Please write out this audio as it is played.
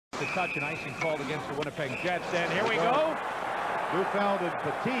The touch and icing called against the Winnipeg Jets, and here we go. Neufeld and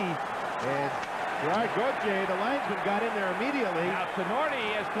Petit, and Laurie Boschman, the linesman, got in there immediately. Now Tinordi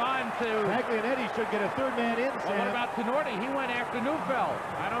has gone to... Taglianetti should get a third man in, Well, what about Tinordi? He went after Neufeld.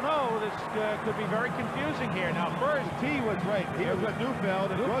 I don't know. This could be very confusing here. Now first... Petit was right. He was with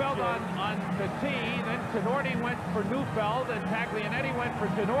Neufeld. And Neufeld on Petit, then Tinordi went for Neufeld, and Taglianetti went for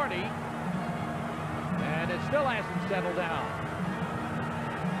Tinordi. And it still hasn't settled down.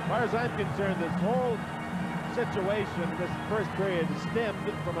 As far as I'm concerned, this whole situation, this first period, stemmed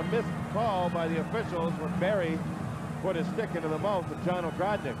from a missed call by the officials when Barry put his stick into the mouth of John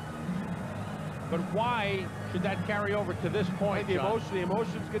O'Grodnick. But why should that carry over to this point, The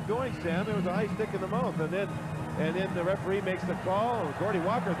emotions get going, Sam. There was a high stick in the mouth, and then the referee makes the call. Gordie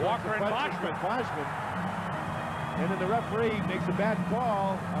Walker and Boschman. And then the referee makes a bad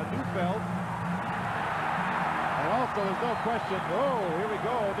call on Neufeld. And also, there's no question. Oh, here we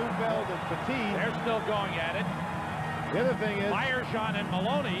go. Neufeld and Petit. They're still going at it. The other thing is, Baerjans and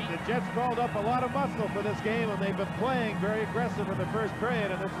Maloney. The Jets called up a lot of muscle for this game, and they've been playing very aggressive in the first period,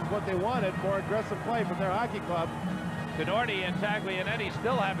 and this is what they wanted, more aggressive play from their hockey club. Tinordi and Taglianetti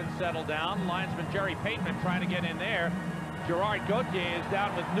still haven't settled down. Linesman Jerry Pateman trying to get in there. Gerard Gauthier is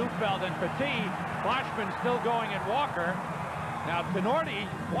down with Neufeld and Petit. Boschman still going at Walker. Now Tinordi,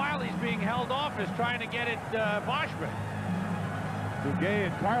 while he's being held off, is trying to get at Boschman. Duguay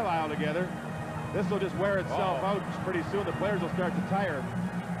and Carlisle together. This will just wear itself out pretty soon. The players will start to tire.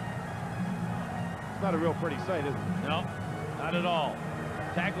 It's not a real pretty sight, is it? No, not at all.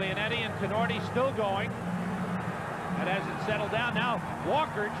 Taglianetti and Tinordi still going. That hasn't settled down. Now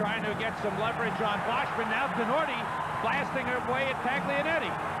Walker trying to get some leverage on Boschman. Now Tinordi blasting away at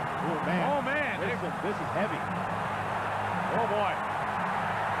Taglianetti. Oh, man. Oh, man. This is heavy. Oh, boy.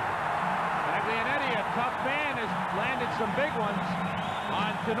 Taglianetti, a tough man, has landed some big ones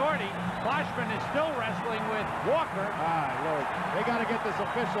on Tinordi. Boschman is still wrestling with Walker. Ah, Lord. They got to get this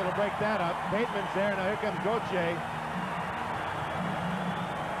official to break that up. Bateman's there. Now here comes Gauthier.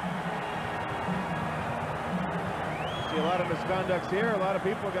 See a lot of misconducts here. A lot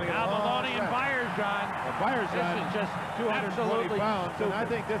people are going to get... Now Maloney and Baerjans. Baerjans is just 220 pounds. Stupid. And I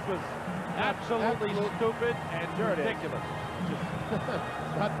think this was absolutely stupid and ridiculous.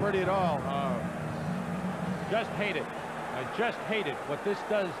 It's not pretty at all. Just hate it. I just hate it. What this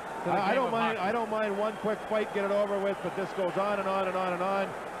does to the I game of hockey. don't mind one quick fight, get it over with, but this goes on and on and on and on.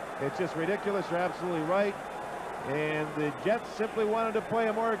 It's just ridiculous. You're absolutely right. And the Jets simply wanted to play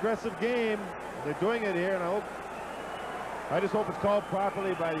a more aggressive game. They're doing it here, and I just hope it's called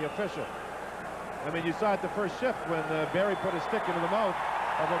properly by the official. I mean, you saw it the first shift when Barry put his stick into the mouth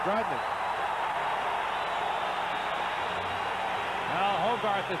of O'Grodnick. Well,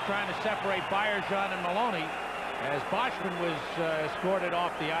 Hogarth is trying to separate Baerjans and Maloney as Boschman was escorted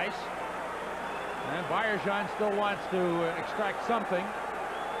off the ice. And Baerjans still wants to extract something.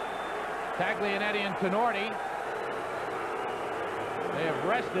 Taglianetti and Tinordi, they have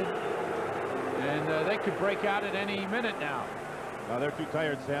rested, and they could break out at any minute now. Now they're too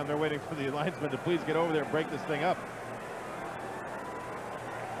tired, Sam. They're waiting for the linesman to please get over there and break this thing up.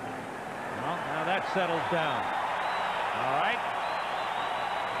 Well, now that settles down. All right.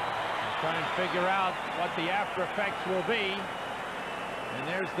 Try and figure out what the after effects will be. And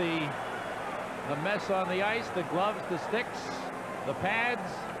there's the mess on the ice, the gloves, the sticks, the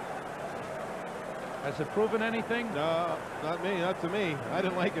pads. Has it proven anything? No, not me, not to me. I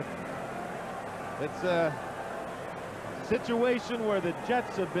didn't like it. It's a situation where the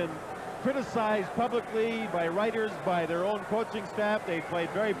Jets have been criticized publicly by writers, by their own coaching staff. They played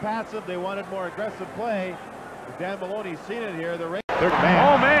very passive. They wanted more aggressive play. Dan Maloney's seen it here.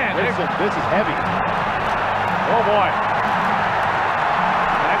 Oh, man. This is heavy. Oh, boy.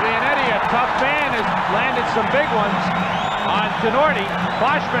 Taglianetti, a tough man, has landed some big ones on Tinordi.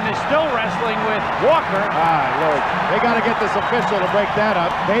 Boschman is still wrestling with Walker. Ah, Lord. They got to get this official to break that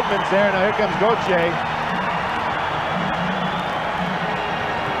up. Bateman's there. Now here comes Gauthier.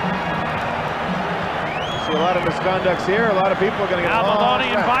 See a lot of misconducts here. A lot of people are going to get... Now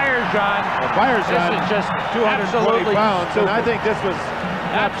Maloney and Baerjans. Baerjans, this is just 220 pounds. stupid. And I think this was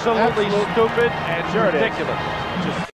absolutely stupid and ridiculous.